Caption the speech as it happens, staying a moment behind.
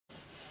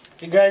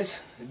Hey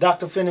guys,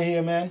 Dr. Finney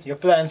here, man, your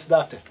appliance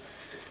doctor.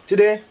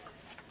 Today,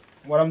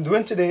 what I'm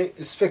doing today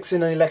is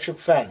fixing an electric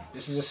fan.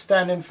 This is a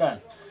standing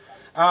fan.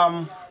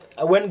 I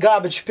went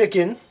garbage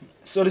picking,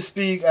 so to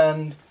speak,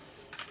 and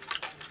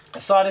I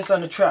saw this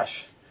on the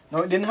trash.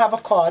 Now it didn't have a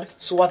cord,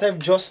 so what I've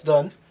just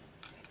done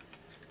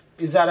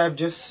is that I've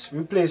just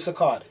replaced the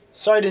cord.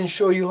 Sorry I didn't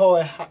show you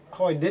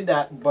how I did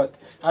that, but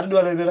I had to do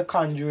a little bit of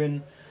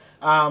conjuring.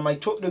 I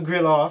took the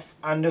grill off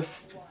and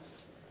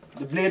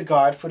the blade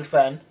guard for the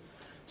fan.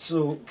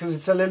 So, because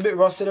it's a little bit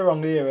rusted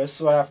around the area,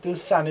 so I have to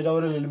sand it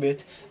out a little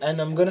bit, and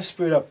I'm going to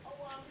spray it up.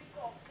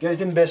 Get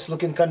it in best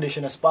looking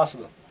condition as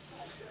possible.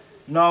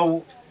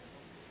 Now,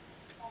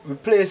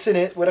 replacing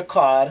it with a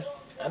cord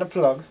and a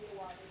plug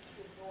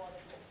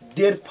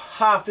did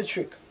half the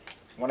trick.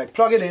 When I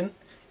plug it in,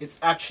 it's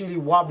actually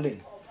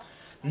wobbling.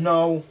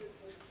 Now,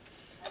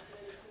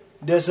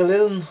 there's a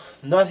little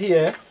nut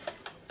here,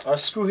 or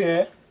screw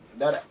here,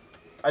 that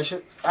I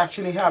should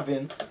actually have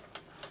in.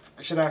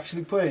 I should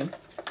actually put in.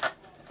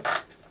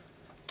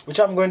 Which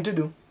I'm going to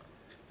do,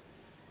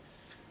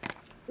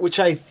 which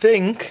I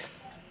think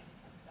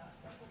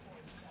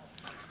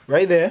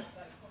right there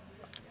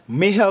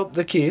may help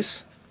the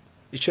case.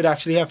 It should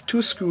actually have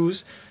two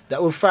screws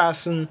that will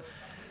fasten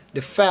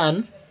the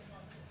fan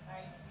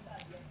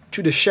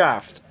to the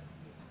shaft.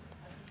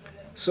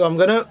 So I'm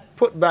gonna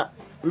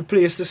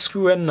replace the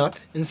screw and nut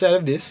inside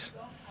of this,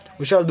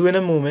 which I'll do in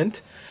a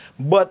moment.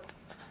 But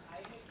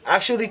I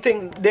actually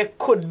think there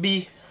could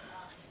be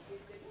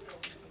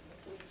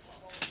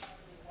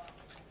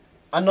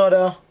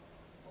another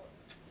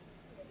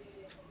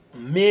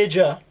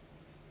major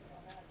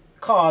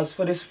cause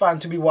for this fan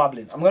to be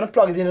wobbling. I'm going to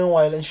plug it in a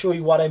while and show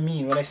you what I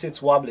mean when I say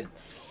it's wobbling.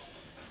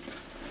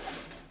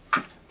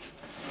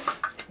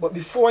 But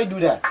before I do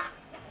that,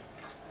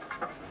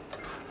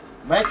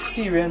 my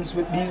experience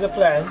with these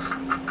appliances,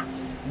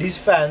 these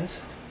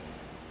fans,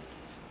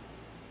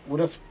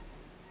 would have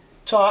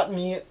taught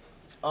me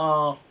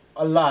a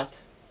lot.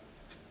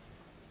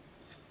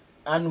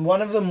 And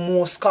one of the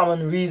most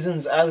common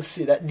reasons I'll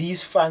say that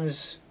these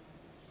fans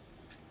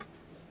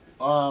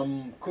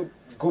could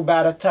go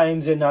bad at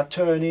times, they're not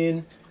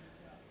turning,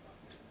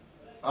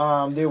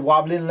 they're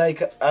wobbling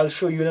like I'll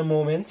show you in a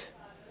moment,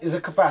 is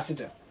a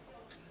capacitor.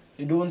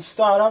 They don't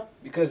start up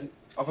because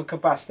of a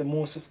capacitor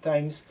most of the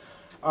times.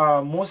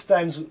 Most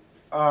times,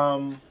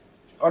 other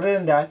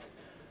than that,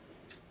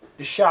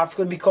 the shaft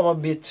could become a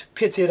bit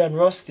pitted and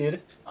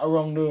rusted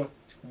around the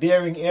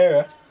bearing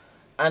area,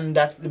 and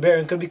that the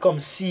bearing could become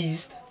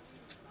seized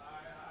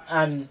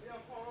and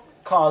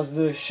cause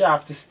the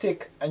shaft to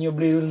stick and your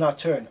blade will not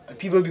turn. And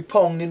people will be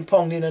pounding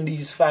on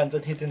these fans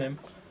and hitting them,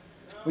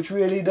 which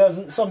really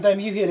doesn't.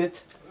 Sometimes you hit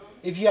it,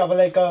 if you have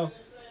like a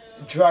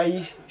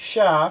dry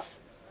shaft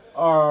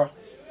or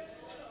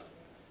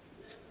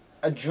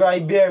a dry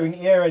bearing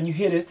area and you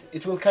hit it,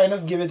 it will kind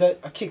of give it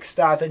a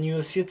kickstart and you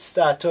will see it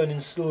start turning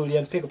slowly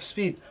and pick up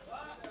speed.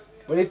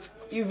 But if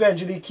you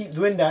eventually keep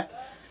doing that,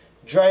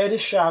 drier the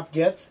shaft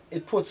gets,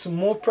 it puts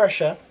more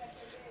pressure,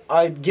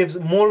 it gives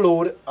more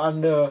load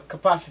on the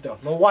capacitor.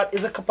 Now what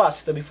is a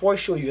capacitor? Before I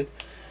show you it,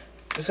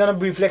 I'm just going to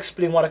briefly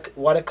explain what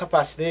a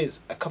capacitor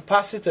is. A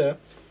capacitor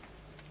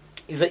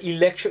is an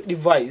electric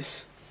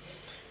device,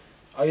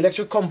 an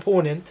electric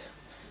component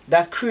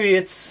that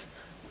creates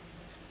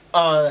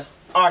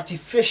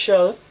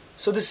artificial,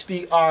 so to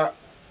speak, or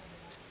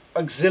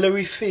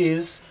auxiliary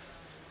phase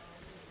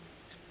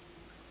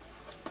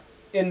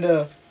in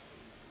the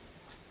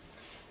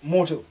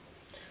motor.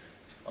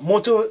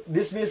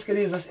 This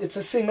basically is it's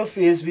a single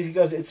phase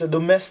because it's a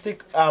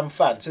domestic fan,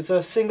 so it's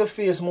a single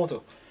phase motor.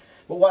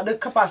 But what the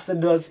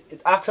capacitor does,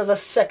 it acts as a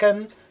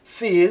second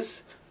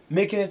phase,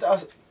 making it a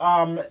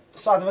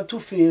sort of a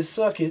two-phase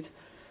circuit.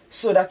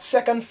 So that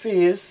second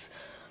phase,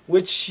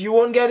 which you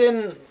won't get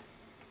in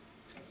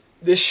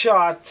this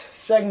short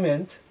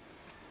segment,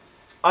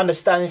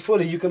 understanding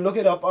fully, you can look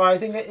it up, or I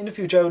think in the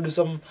future I will do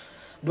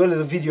a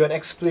little video and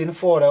explain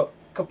further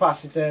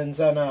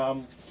capacitance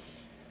and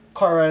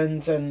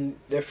current and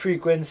the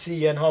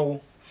frequency and how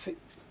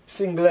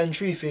single and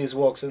three phase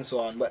works and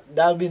so on, but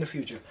that'll be in the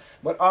future.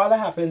 But all that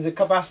happens, the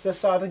capacitor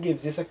sort of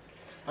gives this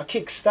a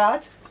kick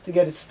start to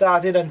get it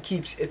started and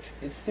keeps it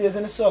stays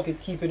in the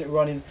circuit, keeping it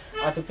running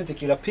at a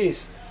particular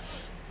pace.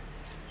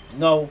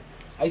 Now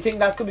I think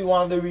that could be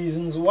one of the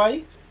reasons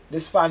why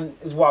this fan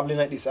is wobbling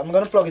like this. I'm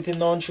going to plug it in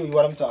now and show you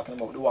what I'm talking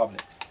about, the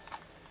wobbling.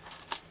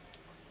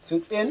 So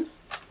it's in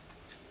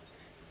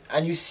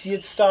and you see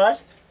it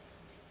start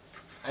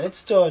and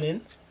it's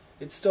turning,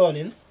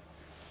 and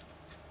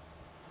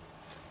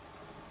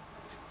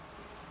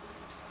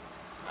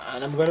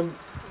I'm gonna,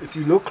 if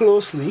you look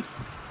closely,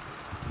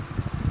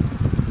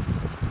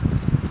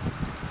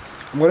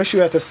 I'm gonna show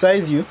you at the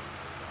side view.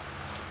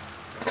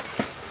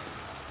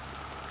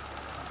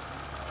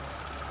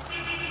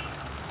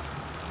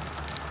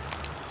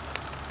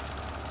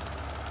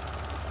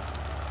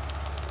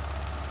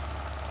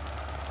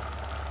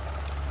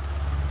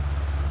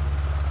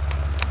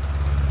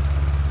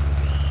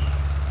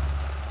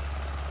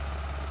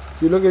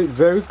 If you look at it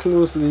very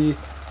closely,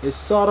 it's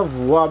sort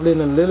of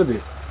wobbling a little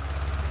bit.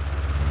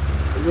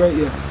 right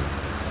here.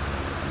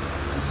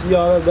 You see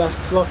all of that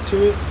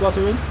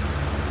fluttering,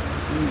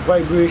 and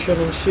vibration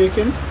and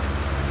shaking?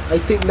 I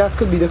think that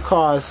could be the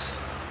cause.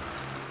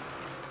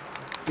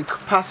 The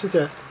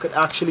capacitor could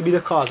actually be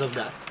the cause of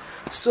that.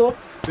 So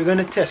we're going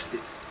to test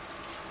it.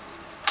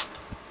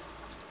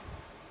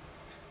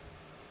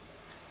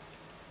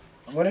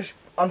 I'm going to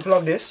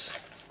unplug this.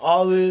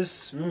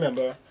 Always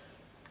remember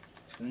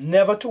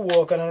never to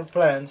work on an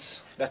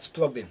appliance that's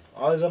plugged in.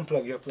 Always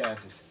unplug your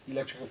appliances,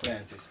 electrical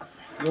appliances.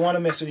 You don't want to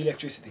mess with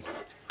electricity.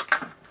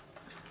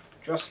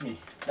 Trust me,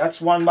 that's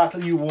one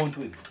battle you won't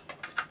win.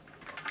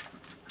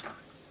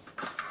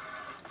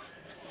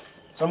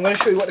 So I'm going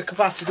to show you what the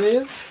capacitor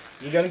is.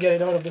 You're going to get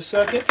it out of the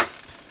circuit.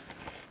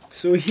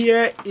 So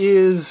here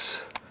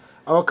is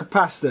our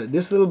capacitor.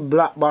 This little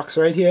black box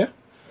right here.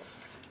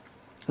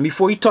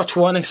 Before you touch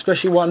one,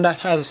 especially one that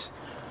has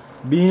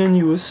been in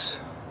use,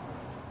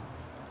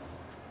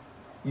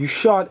 you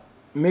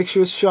make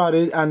sure it's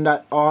shorted and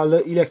that all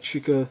the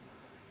electrical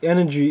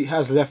energy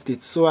has left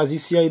it. So as you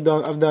see I've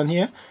done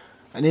here,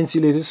 an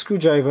insulated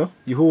screwdriver,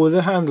 you hold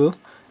the handle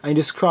and you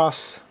just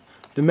cross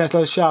the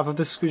metal shaft of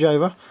the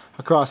screwdriver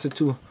across the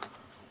two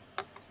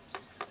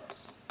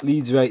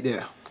leads right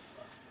there,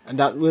 and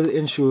that will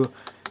ensure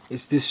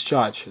it's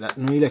discharged, that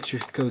no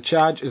electrical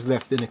charge is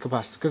left in the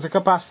capacitor, because the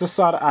capacitor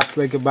sort of acts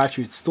like a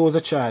battery. It stores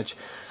a charge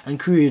and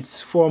creates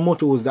for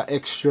motors that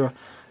extra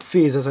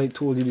phase, as I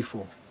told you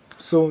before.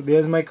 So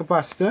there's my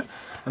capacitor,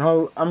 and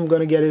how I'm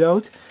gonna get it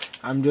out,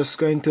 I'm just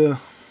going to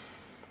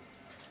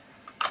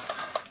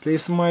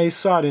place my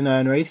soldering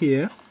iron right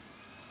here.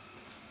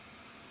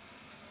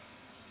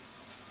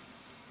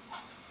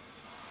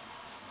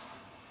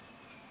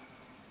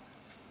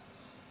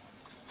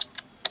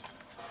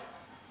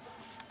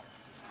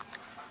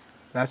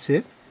 That's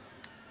it.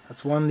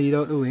 That's one lead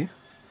out the way.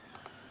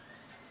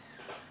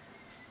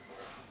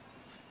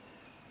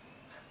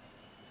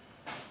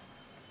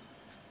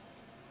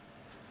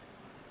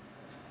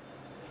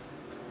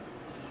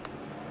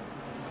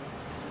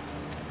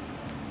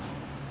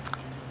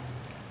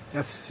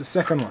 That's the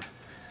second one.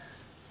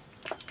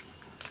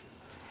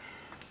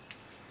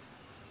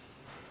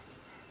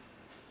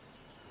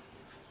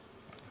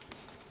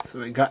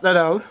 So I got that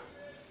out.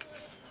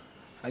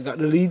 I got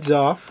the leads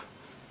off.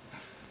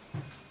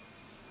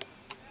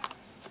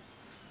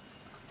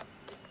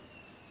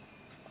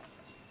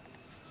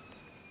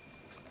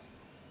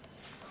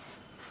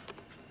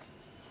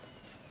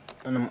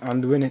 And I'm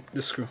undoing it,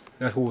 the screw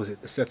that holds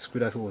it, the set screw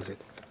that holds it.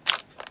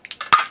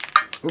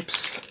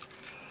 Oops.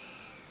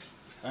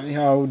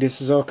 Anyhow,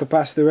 this is our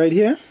capacitor right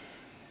here,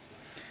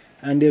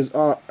 and there's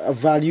a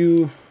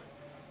value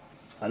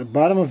at the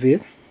bottom of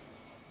it.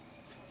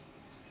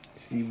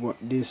 See what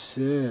this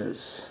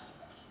says.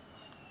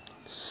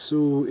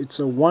 So it's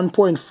a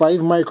 1.5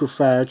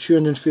 microfarad,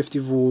 350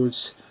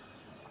 volts,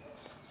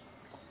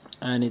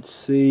 and it's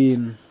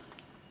saying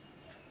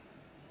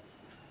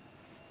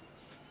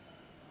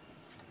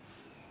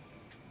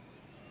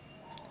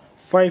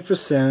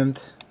 5%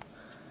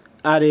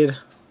 added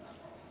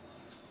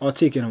or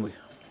taken away.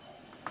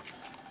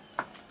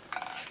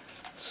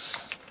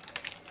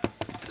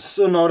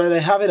 So now that I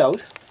have it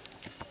out,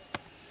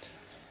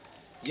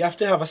 you have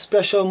to have a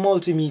special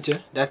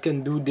multimeter that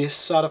can do this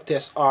sort of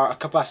test, or a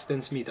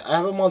capacitance meter. I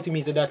have a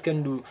multimeter that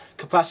can do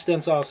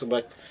capacitance also,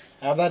 but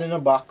I have that in a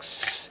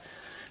box.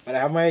 But I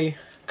have my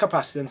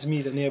capacitance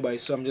meter nearby,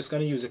 so I'm just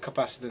going to use a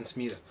capacitance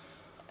meter.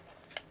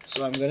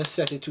 So I'm going to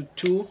set it to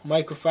 2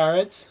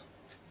 microfarads.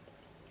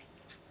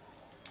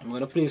 I'm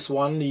going to place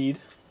one lead.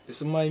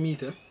 This is my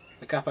meter,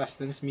 the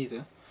capacitance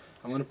meter.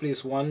 I'm going to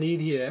place one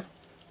lead here,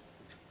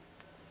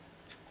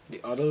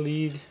 the other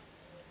lead,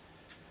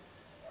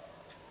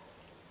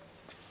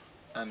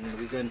 and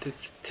we're going to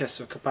test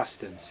for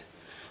capacitance.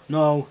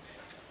 Now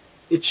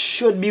it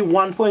should be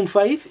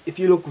 1.5. If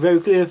you look very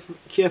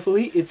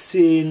carefully, it's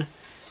saying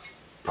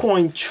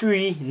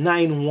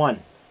 0.391.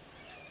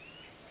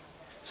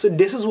 So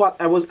this is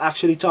what I was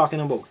actually talking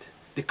about.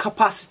 The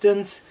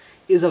capacitance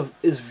is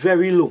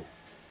very low.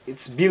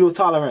 It's below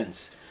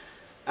tolerance.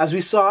 As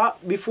we saw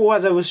before,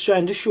 as I was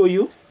trying to show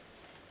you,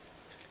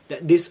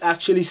 that this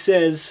actually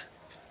says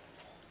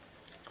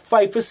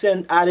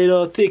 5% added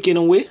or taken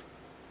away.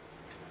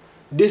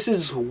 This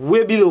is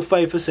way below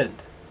 5%.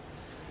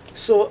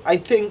 So I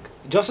think,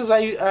 just as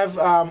I've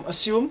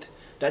assumed,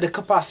 that the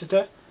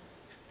capacitor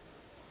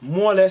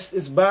more or less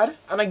is bad,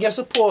 and I guess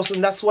a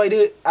person, that's why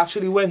they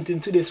actually went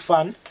into this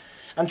fan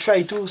and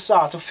tried to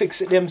sort of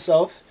fix it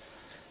themselves,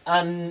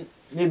 and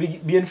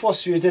maybe being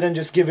frustrated and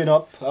just giving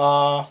up.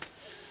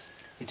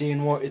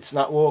 It's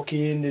not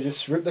working. They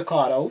just ripped the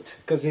card out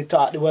because they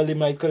thought, well, they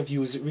might could have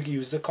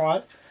reused the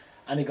card,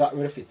 and they got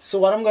rid of it. So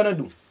what I'm gonna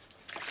do,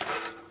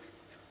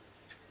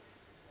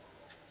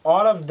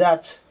 all of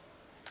that,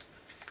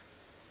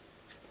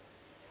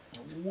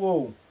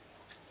 whoa,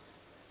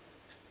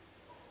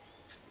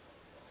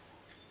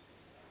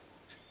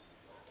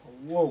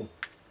 whoa,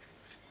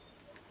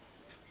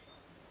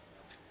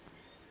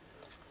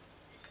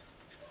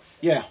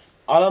 yeah,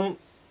 all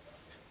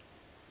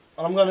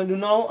I'm gonna do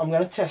now, I'm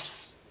gonna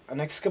test an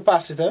next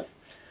capacitor,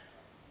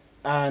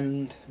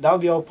 and that'll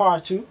be our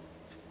part 2.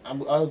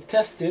 I'll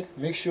test it,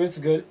 make sure it's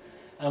good,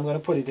 and I'm going to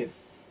put it in.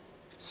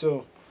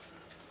 So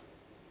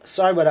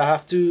sorry, but I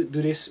have to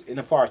do this in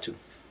a part 2.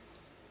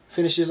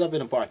 Finish this up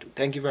in a part 2.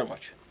 Thank you very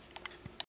much.